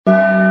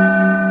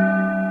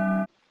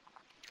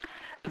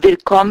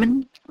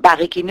Willkommen bei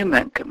Regine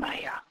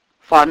Moenkemeier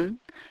von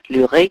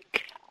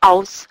Lyrik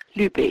aus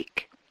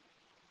Luebeck.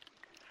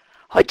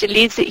 Heute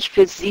lese ich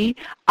für Sie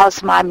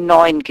aus meinem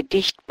neuen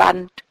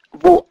Gedichtband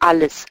Wo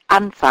alles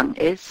Anfang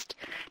ist,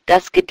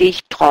 das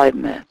Gedicht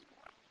Traeme.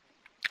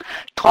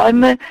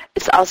 Traeme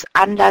ist aus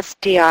Anlass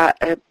der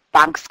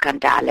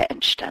Bankskandale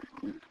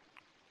entstanden.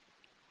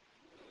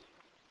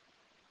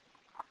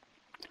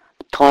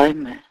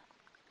 Träume,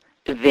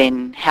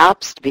 wenn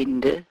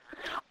Herbstwinde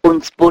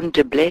uns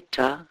bunte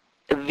Blätter,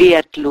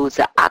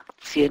 wertlose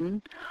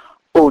Aktien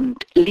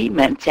und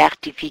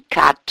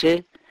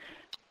Lehman-Zertifikate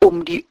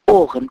um die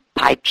Ohren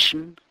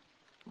peitschen,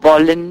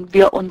 wollen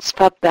wir uns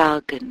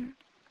verbergen.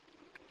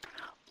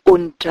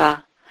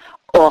 Unter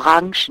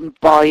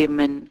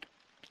Orangenbäumen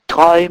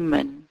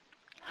träumen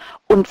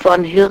und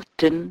von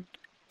Hirten,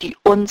 die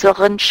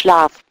unseren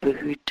Schlaf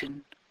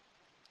behüten.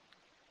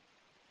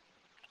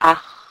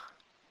 Ach,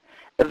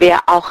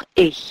 wär auch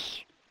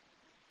ich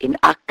in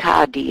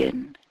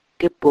Arkadien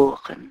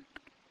geboren.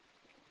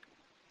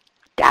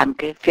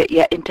 Danke für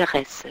Ihr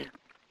Interesse.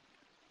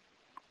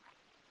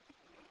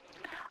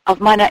 Auf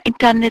meiner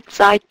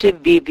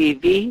Internetseite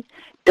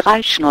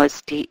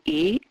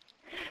www.dreischneuß.de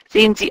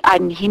sehen Sie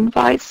einen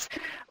Hinweis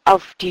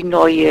auf die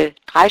neue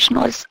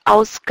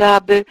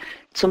Dreischneuß-Ausgabe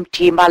zum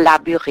Thema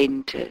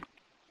Labyrinthe.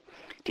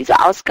 Diese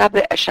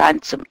Ausgabe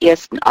erscheint zum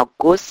 1.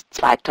 August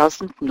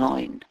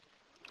 2009.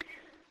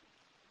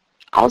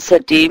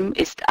 Außerdem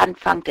ist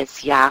Anfang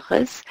des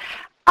Jahres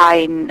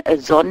ein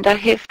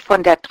Sonderheft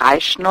von der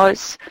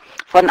Dreischneuß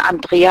von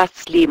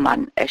Andreas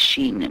Lehmann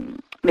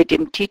erschienen mit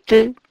dem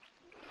Titel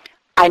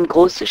Ein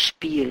großes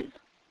Spiel,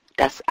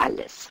 das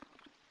alles.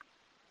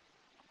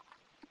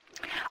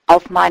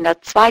 Auf meiner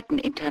zweiten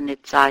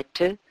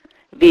Internetseite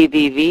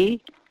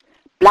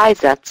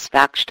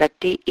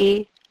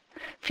www.bleisatzwerkstatt.de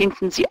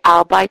finden Sie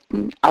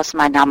Arbeiten aus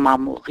meiner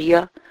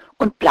Marmorier-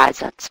 und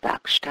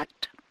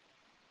Bleisatzwerkstatt.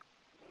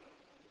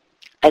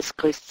 Es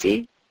grüßt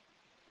Sie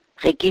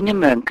Regine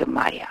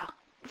Moenkemeier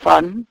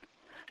von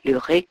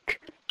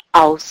Lyrik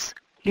aus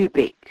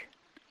Luebeck.